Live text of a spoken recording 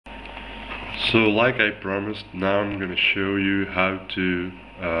So like I promised, now I'm gonna show you how to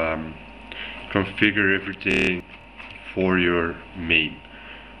configure everything for your main.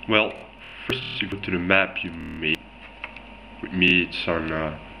 Well, first you go to the map you made. With me it's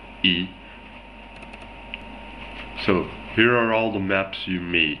on E. So here are all the maps you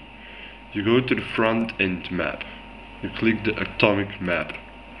made. You go to the front end map. You click the atomic map.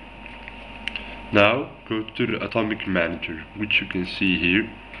 Now go to the atomic manager, which you can see here.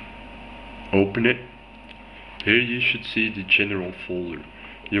 Open it. Here you should see the general folder.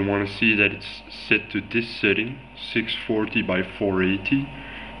 You want to see that it's set to this setting, 640 by 480.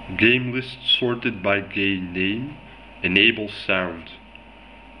 Game list sorted by game name. Enable sound.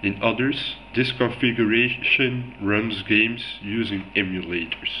 In others, this configuration runs games using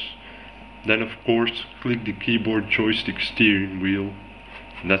emulators. Then of course click the keyboard joystick steering wheel.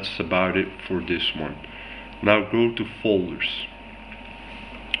 And that's about it for this one. Now go to folders.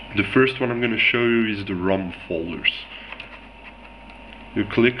 The first one I'm going to show you is the ROM folders. You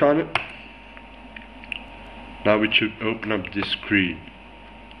click on it. Now it should open up this screen.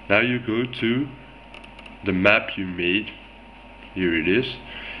 Now you go to the map you made. Here it is.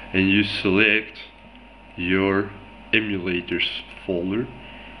 And you select your emulators folder,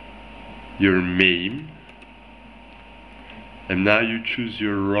 your MAME, and now you choose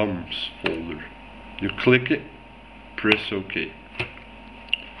your ROMs folder. You click it, press OK.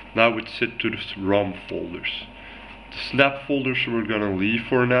 Now it's set to the ROM folders. The snap folders we're gonna leave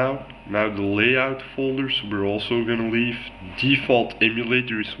for now. Now the layout folders we're also gonna leave. Default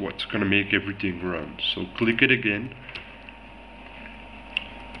emulator is what's gonna make everything run. So click it again.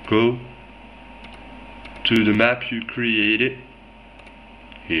 Go to the map you created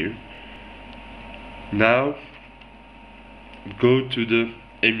here. Now go to the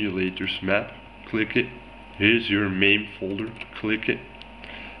emulators map. Click it. Here's your MAME folder. Click it.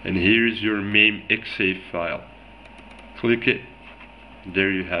 And here is your MAME .exe file. Click it.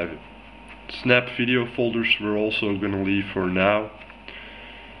 There you have it. Snap video folders we're also gonna leave for now.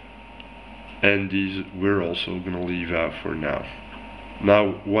 And these we're also gonna leave out for now.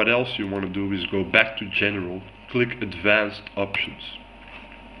 Now what else you want to do is go back to general, click advanced options.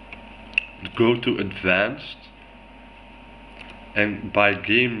 Go to advanced, and by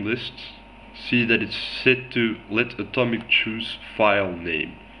game lists see that it's set to let atomic choose file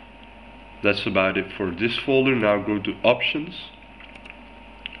name. That's about it for this folder. Now go to options,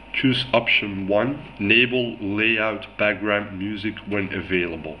 choose option 1, enable layout background music when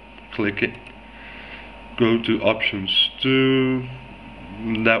available. Click it. Go to options 2,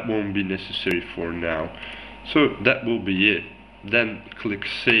 that won't be necessary for now. So that will be it. Then click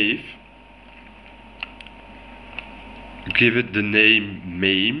save. Give it the name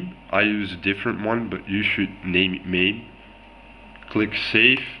MAME. I use a different one, but you should name it MAME. Click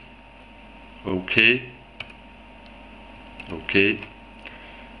save. OK. OK.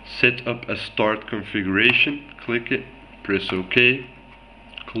 Set up a start configuration. Click it. Press OK.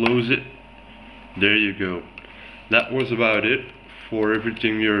 Close it. There you go. That was about it for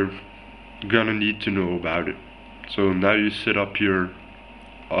everything you're gonna need to know about it. So now you set up your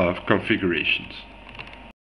configurations.